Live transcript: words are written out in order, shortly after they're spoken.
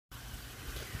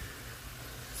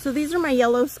So these are my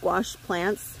yellow squash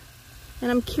plants,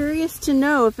 and I'm curious to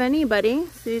know if anybody,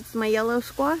 see it's my yellow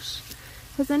squash,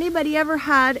 has anybody ever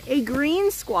had a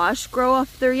green squash grow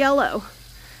off their yellow?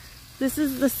 This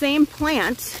is the same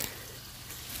plant,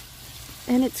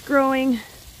 and it's growing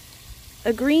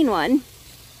a green one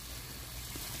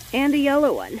and a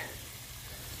yellow one.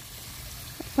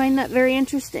 I find that very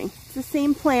interesting. It's the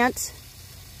same plant,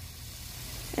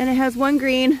 and it has one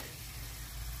green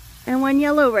and one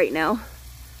yellow right now.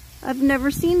 I've never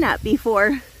seen that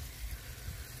before.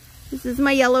 This is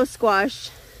my yellow squash.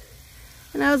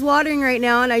 And I was watering right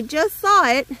now and I just saw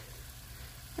it.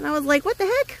 And I was like, what the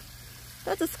heck?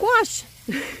 That's a squash.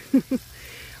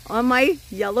 On my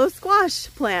yellow squash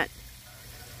plant.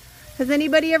 Has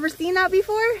anybody ever seen that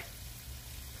before?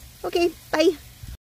 Okay, bye.